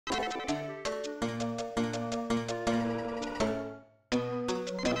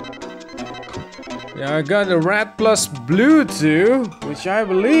Yeah, I got the red plus blue too, which I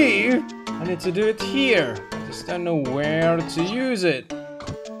believe I need to do it here. I just don't know where to use it.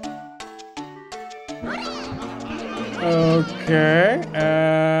 Okay,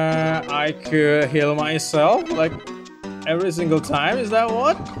 I could heal myself like every single time. Is that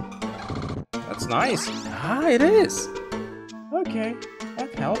what? That's nice. Ah, it is. Okay,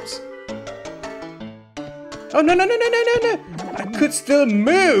 that helps. Oh no no no no no no no! I could still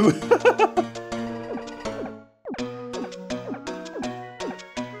move.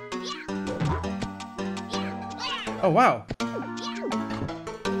 Oh wow.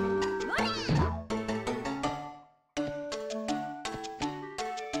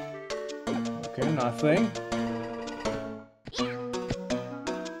 Okay, nothing.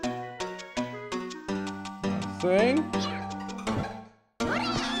 Nothing.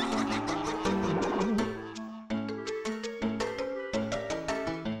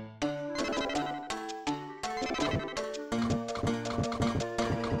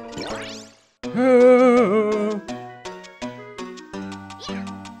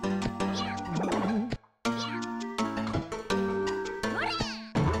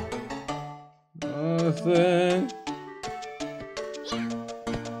 Nothing.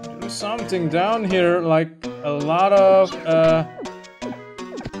 There's something down here, like a lot of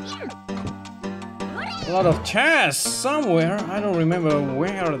chests somewhere. I don't remember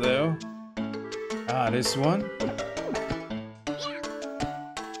where though. Ah, this one.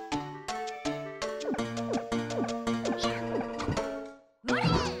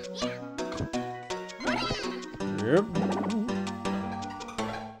 Yep.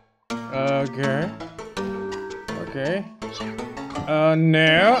 Okay. Okay.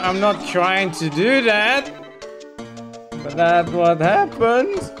 No, I'm not trying to do that. But that's what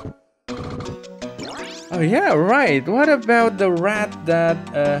happens. Oh yeah, right. What about the rat that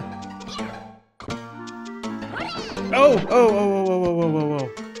Oh, whoa.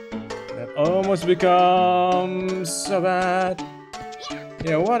 That almost becomes so bad.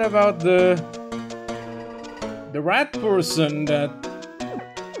 Yeah, what about the rat person that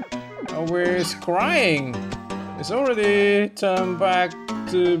always crying? It's already turned back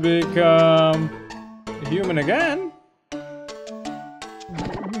to become a human again.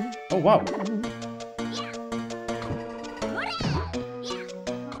 Oh wow.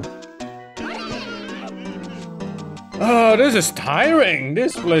 Oh, this is tiring.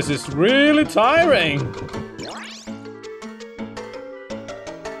 This place is really tiring.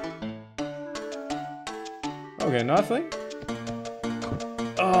 Okay, nothing.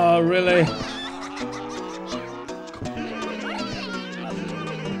 Oh, really?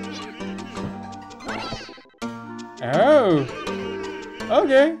 Oh.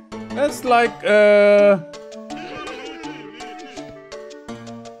 Okay. That's like, Oh.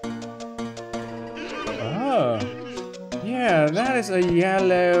 Yeah, that is a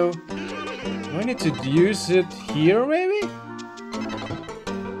yellow. Do I need to use it here, maybe?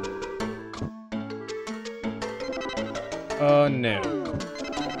 Oh, no.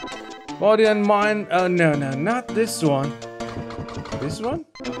 Body and mind. Oh, no, not this one. This one?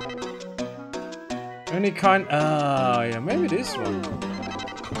 Any kind. Ah, yeah, maybe this one.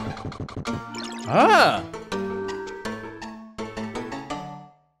 Ah!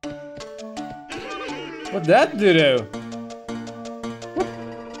 What'd that do though?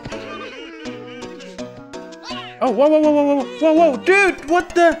 Oh, whoa, dude,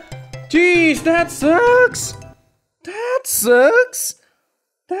 what the? Jeez, that sucks! That sucks!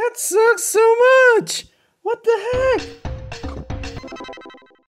 That sucks so much! What the heck?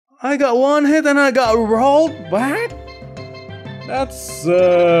 I got one hit and I got rolled back? That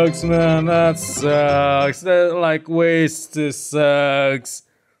sucks, man, that sucks. That, like, wasted sucks.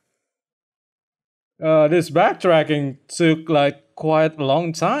 This backtracking took, like, quite a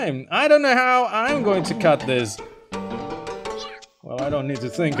long time. I don't know how I'm going to cut this. Well, I don't need to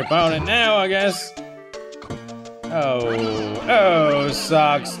think about it now, I guess. Oh,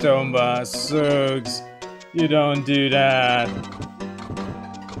 sucks, Tomba, sucks. You don't do that.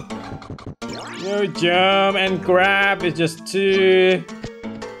 You jump and grab, it's just too...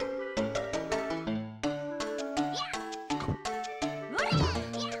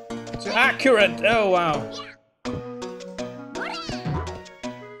 too accurate, oh wow.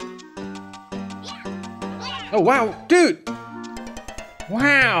 Oh wow, dude!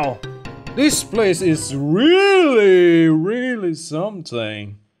 Wow! This place is really, really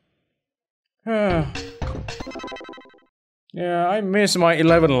something. Yeah, I miss my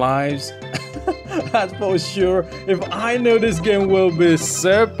 11 lives. That's for sure. If I know this game will be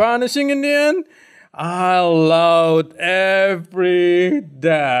so punishing in the end, I'll load every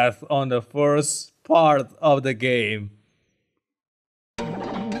death on the first part of the game.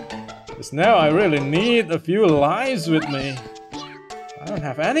 Because now I really need a few lives with me. I don't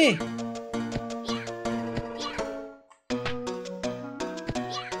have any.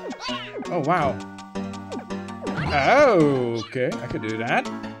 Oh wow. Oh, okay, I could do that.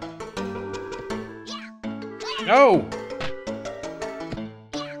 Oh!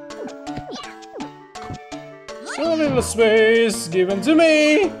 So little space given to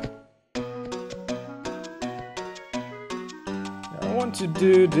me. I want to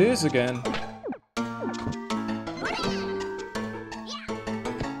do this again.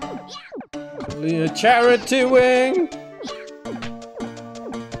 Only a charity wing.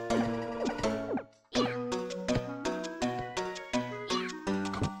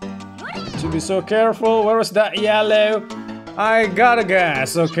 To be so careful. Where was that yellow? I gotta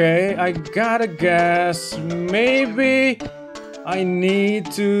guess, okay? I gotta guess. Maybe I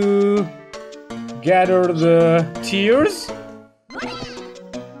need to gather the tears?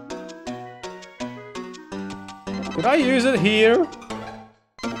 Could I use it here?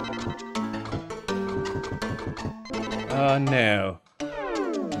 No.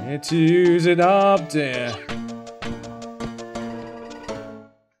 I need to use it up there.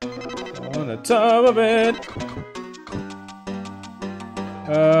 On the top of it.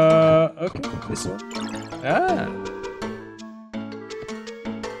 Okay, this one. Ah.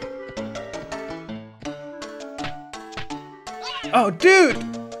 Oh, dude!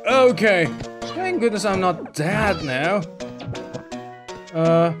 Okay. Thank goodness I'm not dead now.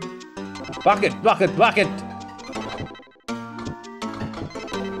 Bucket, bucket, bucket!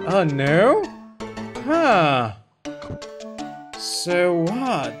 Oh, no? Huh. So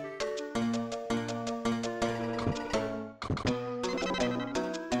what?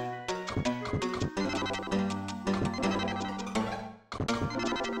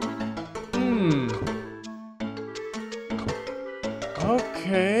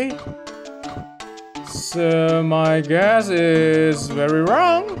 Okay. So my guess is very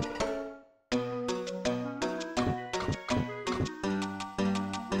wrong.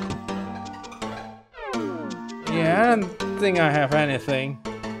 Yeah, I don't think I have anything.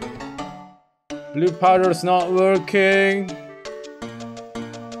 Blue powder's not working.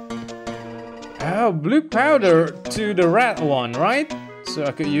 Oh, blue powder to the red one, right? So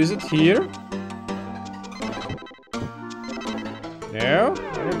I could use it here. No,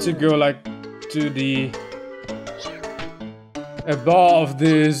 I need to go like to the above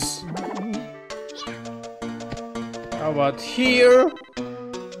this. How about here?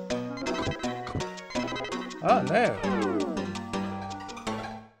 Oh no.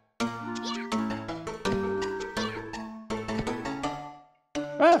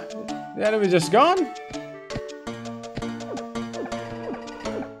 Ah, the enemy just gone?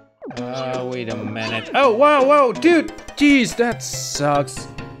 Wait a minute. Oh, wow, wow, dude! Jeez, that sucks.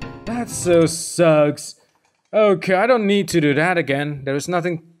 That so sucks. Okay, I don't need to do that again. There's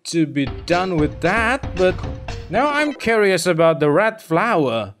nothing to be done with that, but now I'm curious about the red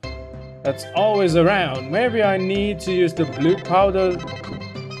flower that's always around. Maybe I need to use the blue powder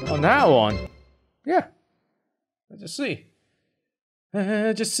on that one. Yeah. Let's just see.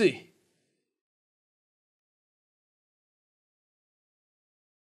 Just see.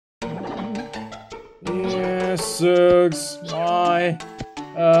 Yeah, sucks. Why?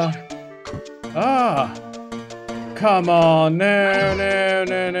 Come on. No, no,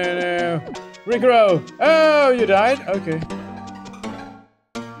 no, no, no. Regrow. Oh, you died? Okay.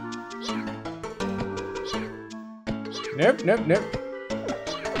 Nope, nope, nope.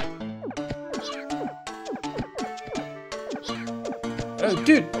 Oh,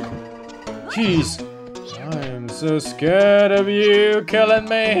 dude. Jeez. I am so scared of you killing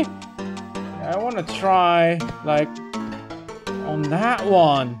me. I want to try, like, on that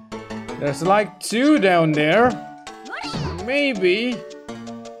one. There's like 2 down there. Maybe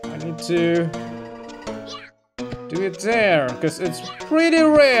I need to do it there, because it's pretty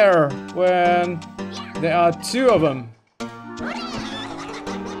rare when there are 2 of them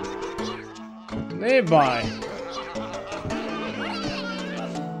nearby.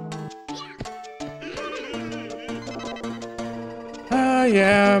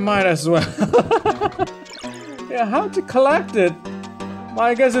 Yeah, might as well. Yeah, how to collect it?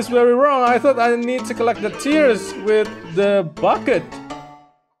 My guess is very wrong. I thought I need to collect the tears with the bucket.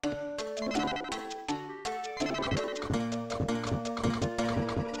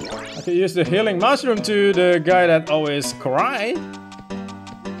 I could use the healing mushroom to the guy that always cries.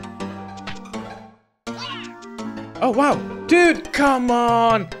 Oh wow, dude, come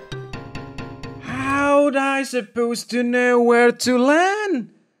on! How am I supposed to know where to land?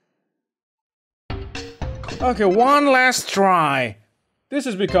 Okay, one last try. This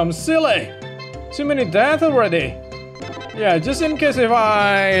has become silly. Too many deaths already. Yeah, just in case if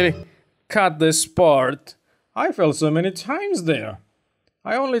I cut this part. I fell so many times there.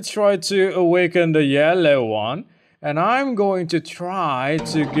 I only tried to awaken the yellow one, and I'm going to try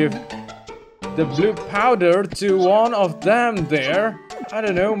to give the blue powder to one of them there. I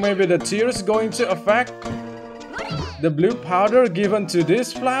don't know, maybe the tear is going to affect the blue powder given to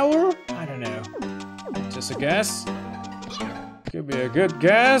this flower? I don't know. Just a guess. Could be a good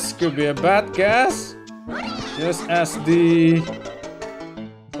guess, could be a bad guess. Just as the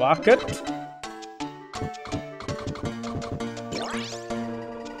bucket.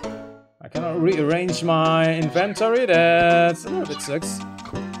 I cannot rearrange my inventory, that's a little bit sucks.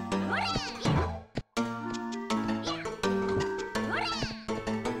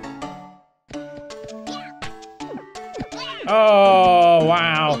 Oh,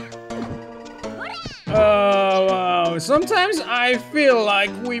 wow. Oh, wow. Sometimes I feel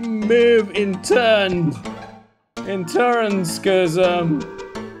like we move in turns. Because,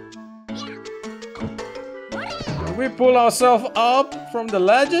 we pull ourselves up from the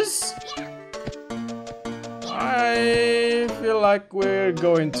ledges. I feel like we're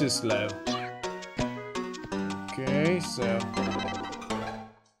going too slow. Okay, so...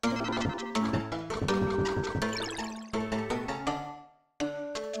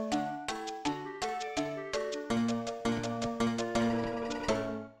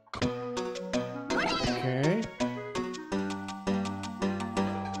 Okay.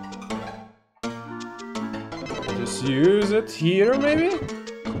 Just use it here, maybe?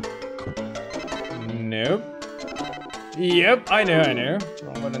 Nope. Yep, I know.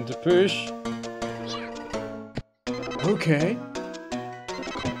 Wrong button to push. Okay.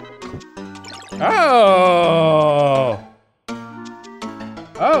 Oh!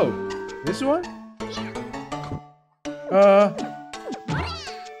 Oh! This one?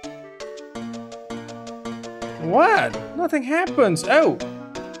 What? Nothing happens. Oh!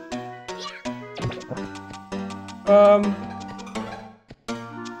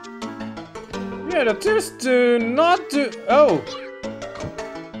 Yeah, that is to not to... Oh!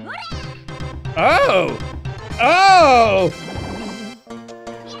 Oh! Oh!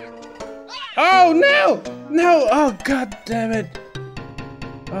 Oh, no! No! Oh, god damn it!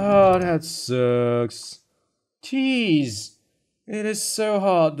 Oh, that sucks. Jeez. It is so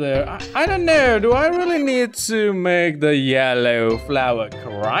hot there. I don't know. Do I really need to make the yellow flower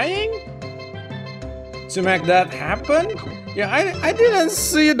crying? To make that happen? Yeah, I didn't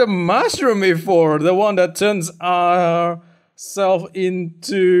see the mushroom before. The one that turns ourself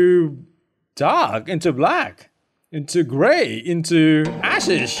into dark, into black, into gray, into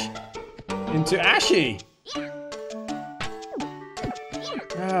ashish, into ashy.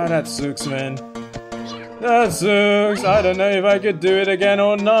 Ah, that sucks, man. That sucks. I don't know if I could do it again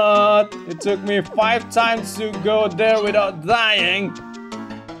or not. It took me 5 times to go there without dying.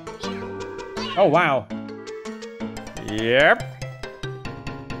 Oh, wow. Yep.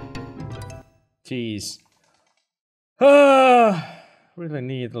 Jeez. Really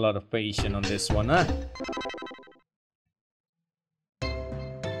need a lot of patience on this one, huh?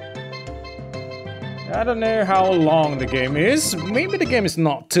 I don't know how long the game is. Maybe the game is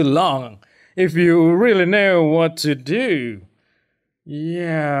not too long. If you really know what to do.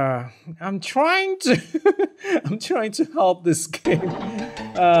 Yeah, I'm trying to I'm trying to help this game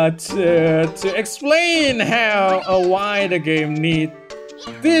to explain how or why the game needs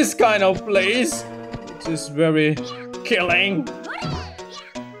this kind of place, which is very killing.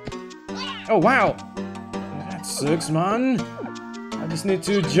 Oh wow, that sucks, man. I just need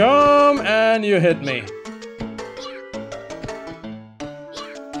to jump and you hit me.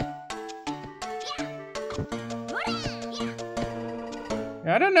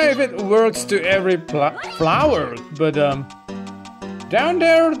 I don't know if it works to every flower, but down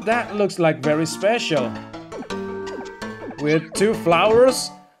there that looks like very special. With 2 flowers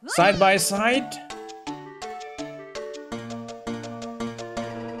side by side.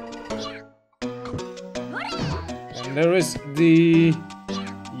 And there is the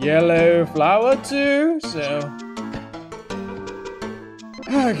yellow flower too, so...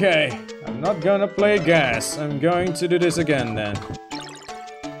 Okay, I'm not gonna play gas. I'm going to do this again then.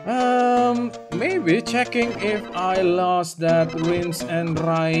 Maybe checking if I lost that rinse and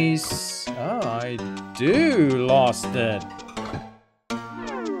rice. Oh, I do lost it.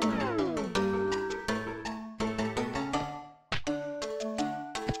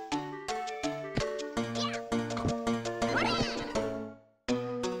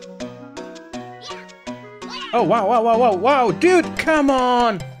 Oh, wow, wow, wow, wow, wow, dude, come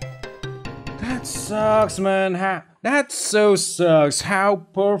on! That sucks, man. That so sucks. How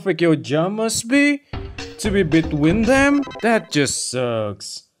perfect your jump must be to be between them. That just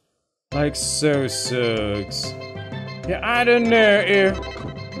sucks. Like, so sucks. Yeah, I don't know if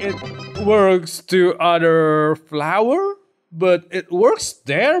it works to other flower, but it works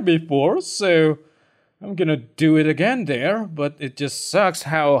there before, so I'm gonna do it again there. But it just sucks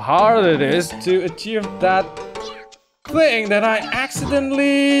how hard it is to achieve that thing that I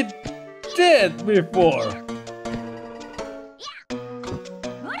accidentally did before.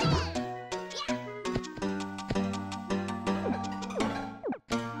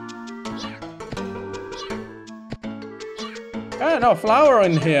 Ah, no flower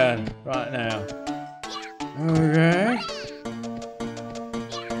in here right now. Okay.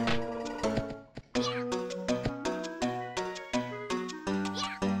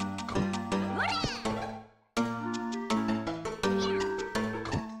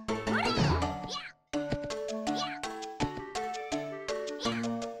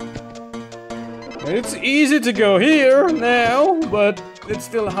 It's easy to go here now, but it's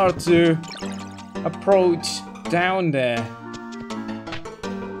still hard to approach down there.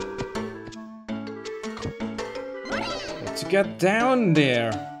 To get down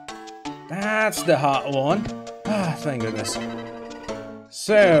there, that's the hard one. Ah, thank goodness.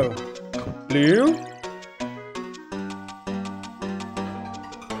 So, blue.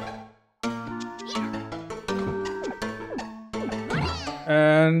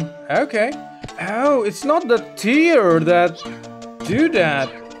 And okay. Oh, it's not the tear that do that.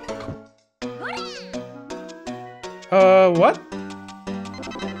 What?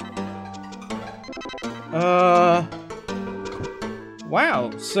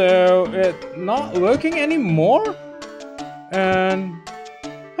 Wow, so it's not working anymore? And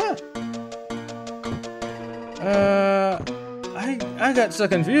huh. I got so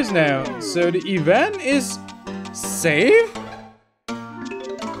confused now. So the event is saved?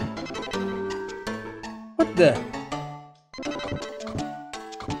 What the?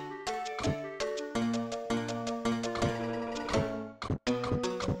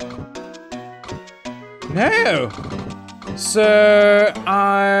 No. So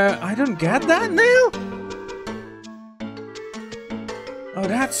I don't get that now. Oh,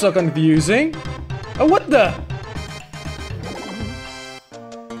 that's so confusing. Oh, what the?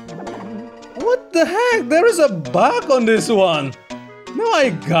 What the heck? There is a bug on this one. No, I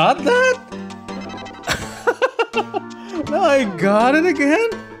got that. No, I got it again.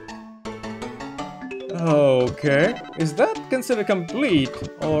 Okay, is that considered complete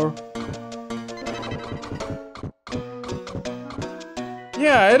or?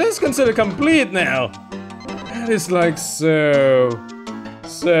 Yeah, it is considered complete now. That is like so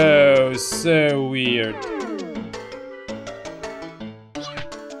weird.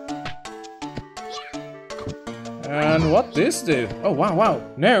 And what this do? Oh, wow.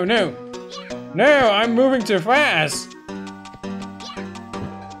 No, I'm moving too fast.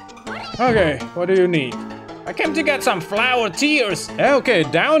 Okay, what do you need? I came to get some flower tears. Okay,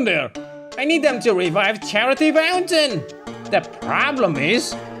 down there. I need them to revive Charity Fountain. The problem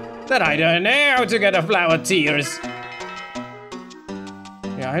is that I don't know how to get a flower tears.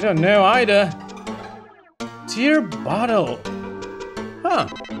 Yeah, I don't know either. Tear bottle. Huh.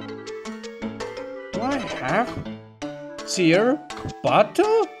 Do I have tear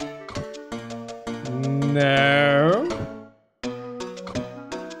bottle? No.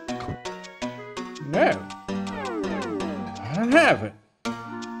 No. I don't have it.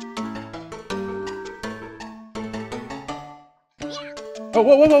 Oh,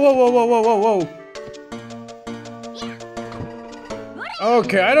 whoa.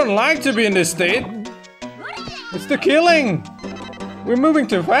 Okay, I don't like to be in this state. It's the killing. We're moving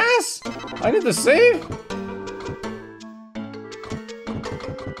too fast. I need to save.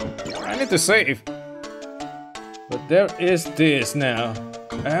 But there is this now.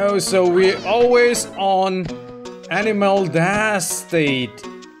 Oh, so we're always on animal dash state.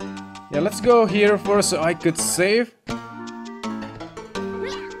 Yeah, let's go here first so I could save.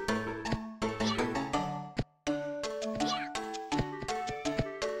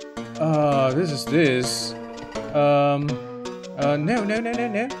 This is this. No.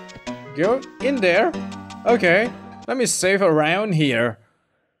 Go in there. Okay, let me save around here.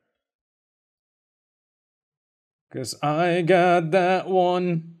 Cause I got that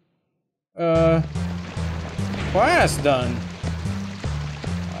one quest done.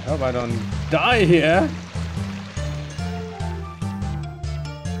 I hope I don't die here.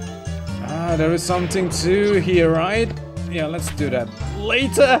 Ah, there is something to here, right? Yeah, let's do that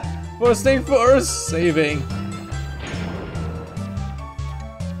later. First thing first, saving.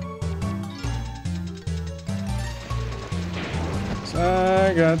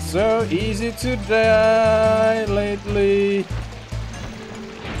 I got so easy to die lately.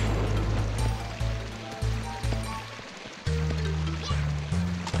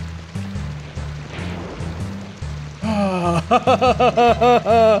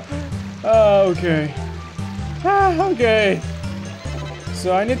 Okay. Okay.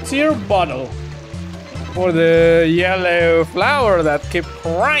 So I need tear bottle for the yellow flower that keep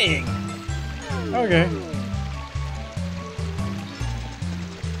crying. Okay.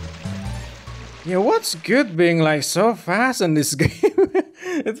 Yeah, what's good being like so fast in this game?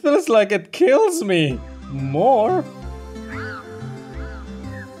 It feels like it kills me more.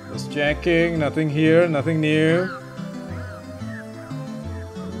 Just checking, nothing here, nothing new.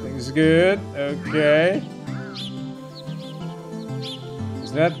 Everything's good, okay.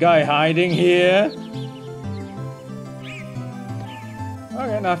 Is that guy hiding here?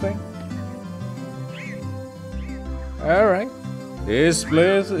 Okay, nothing. Alright. This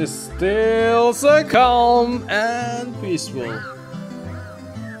place is still so calm and peaceful.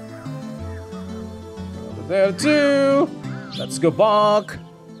 Over there too. Let's go back.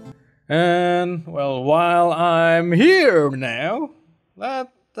 And, well, while I'm here now,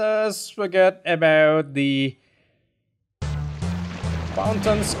 let us forget about the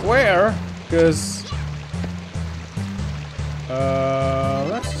Fountain Square, because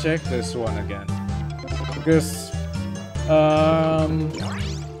let's check this one again. Because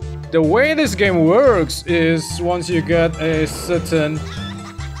the way this game works is once you get a certain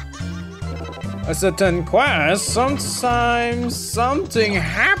quest, sometimes something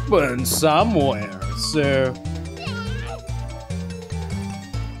happens somewhere. So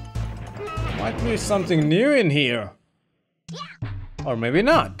might be something new in here. Or maybe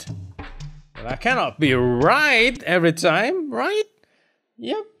not. But I cannot be right every time, right?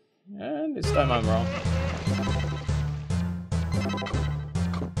 Yep. And this time I'm wrong.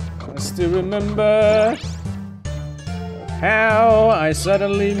 I still remember how I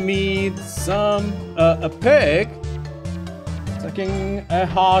suddenly meet a pig taking a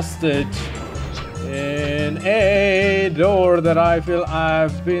hostage in a door that I feel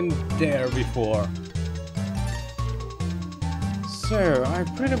I've been there before. So I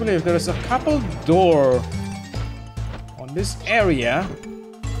pretty believe there's a couple door on this area.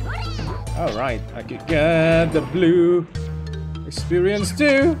 Alright, I could get the blue experience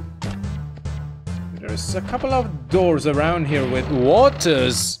too. There's a couple of doors around here with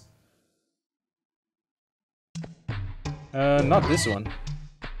waters. Not this one.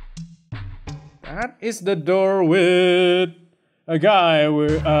 That is the door with a guy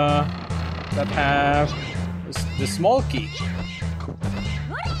with that have the small key.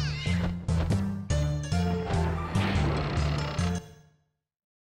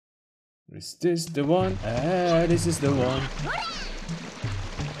 Is this the one? This is the one.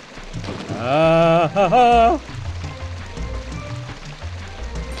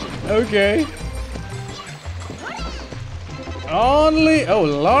 Okay. Only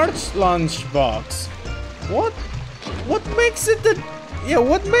large lunchbox. What makes it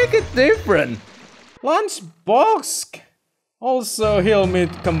what make it different? Lunchbox also heal me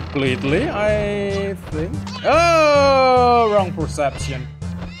completely, I think. Oh, wrong perception.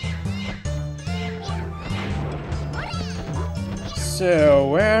 So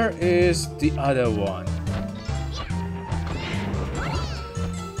where is the other one?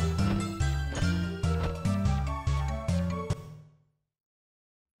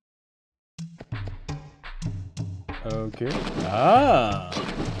 Okay.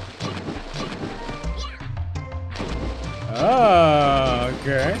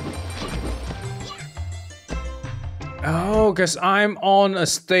 Okay. Oh, because I'm on a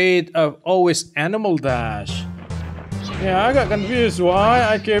state of always animal dash. Yeah, I got confused why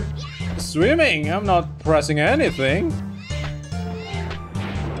I keep swimming. I'm not pressing anything.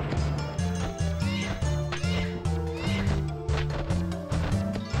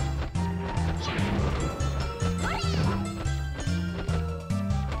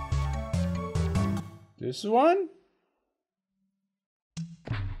 This one?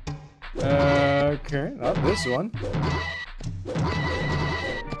 Okay, not this one.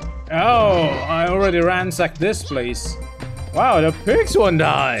 Oh, I already ransacked this place. Wow, the pigs won't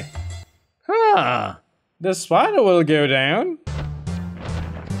die. Huh. The spider will go down.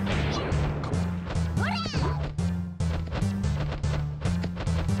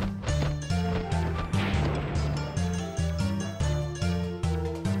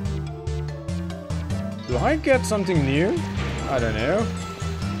 Do I get something new? I don't know.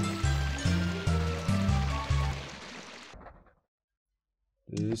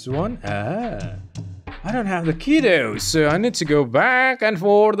 This one? I don't have the key though, so I need to go back and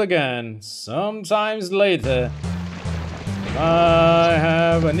forth again. Sometimes later. I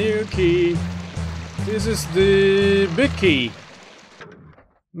have a new key. This is the big key.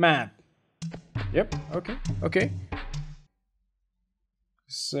 Map. Yep, okay.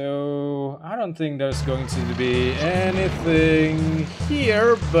 So, I don't think there's going to be anything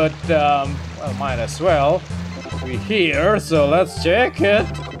here, but, well, might as well. We're here, so let's check it.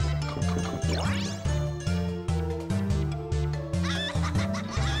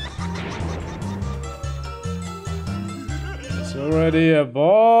 It's already a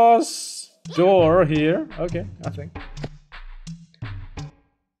boss door here. Okay, nothing.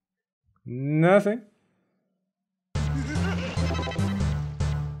 Nothing.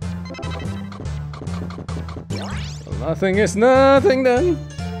 Well, nothing is nothing then.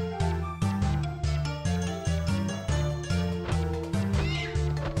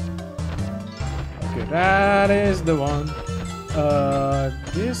 Okay, that is the one.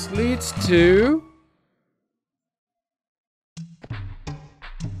 This leads to...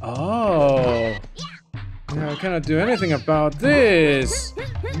 Oh. No, I cannot do anything about this.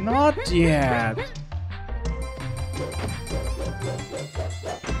 Not yet.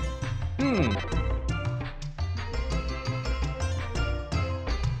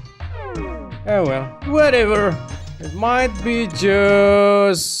 Oh well, whatever. It might be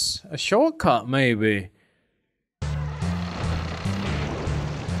just a shortcut, maybe.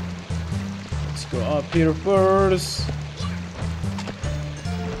 Let's go up here first.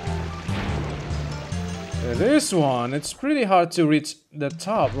 This one, it's pretty hard to reach the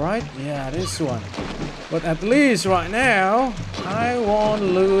top, right? Yeah, this one. But at least right now, I won't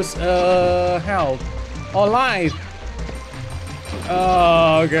lose health or life.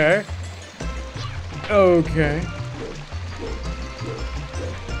 Oh, okay. Okay.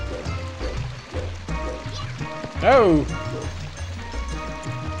 Oh.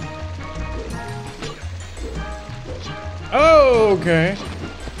 Oh, okay.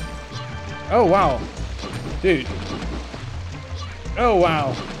 Oh, wow. Dude. Oh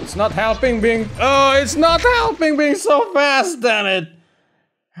wow. It's not helping being... Oh, it's not helping being so fast, damn it.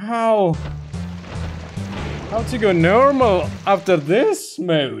 How to go normal after this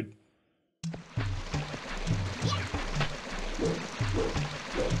mode?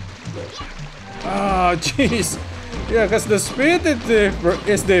 Oh, jeez. Yeah, because the speed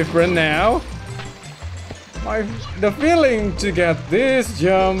is different now. The feeling to get this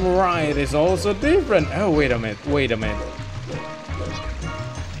jump right is also different. Oh, wait a minute.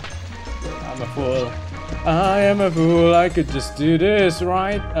 I'm a fool. I am a fool. I could just do this,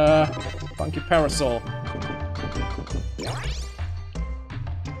 right? Funky parasol.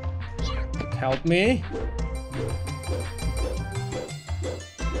 Help me.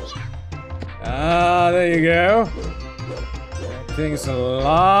 Ah, there you go. That thing's a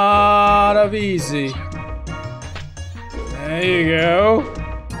lot of easy. There you go.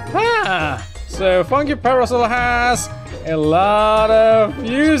 Ha! So Funky Parasol has a lot of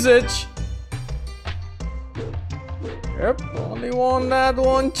usage. Yep, only won that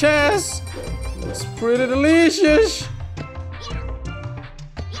one chest. It's pretty delicious.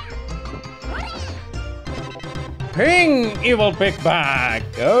 Ping! Evil pickback.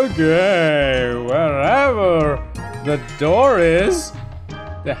 Okay, wherever the door is.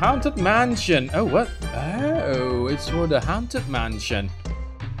 The haunted mansion. Oh, what? Oh, it's for the haunted mansion.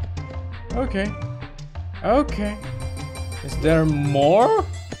 Okay. Okay. Is there more?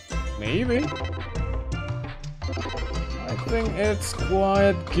 Maybe. I think it's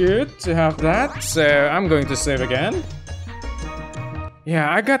quite good to have that. So I'm going to save again.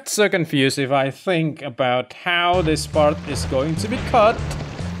 Yeah, I got so confused if I think about how this part is going to be cut.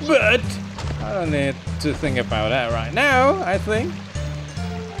 But I don't need to think about that right now, I think.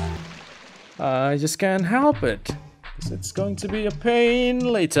 I just can't help it, because it's going to be a pain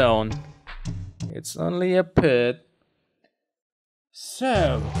later on. It's only a pit.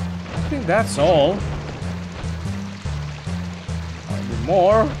 So, I think that's all. Might be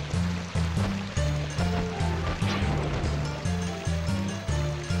more.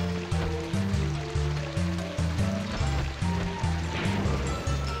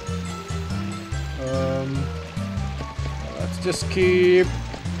 Let's just keep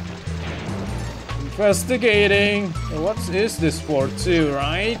investigating. What is this for too,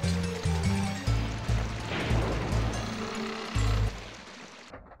 right?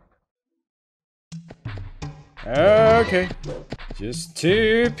 Okay. Just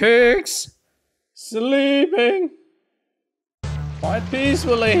two pigs sleeping quite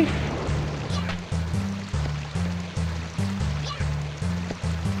peacefully.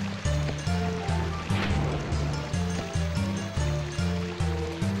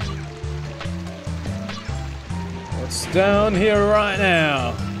 down here right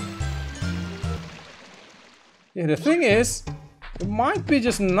now. Yeah, the thing is, it might be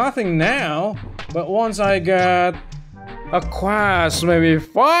just nothing now, but once I get a quest, maybe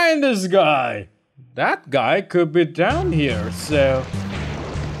find this guy. That guy could be down here, so...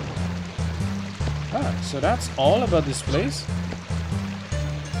 Ah, so that's all about this place?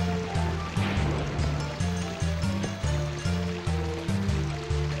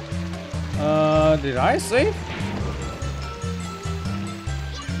 Did I save?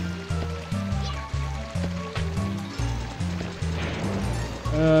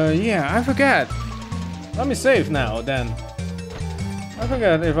 Yeah, I forget. Let me save now, then. I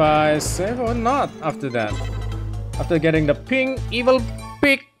forget if I save or not after that. After getting the pink evil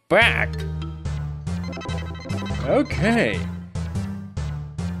pig back. Okay.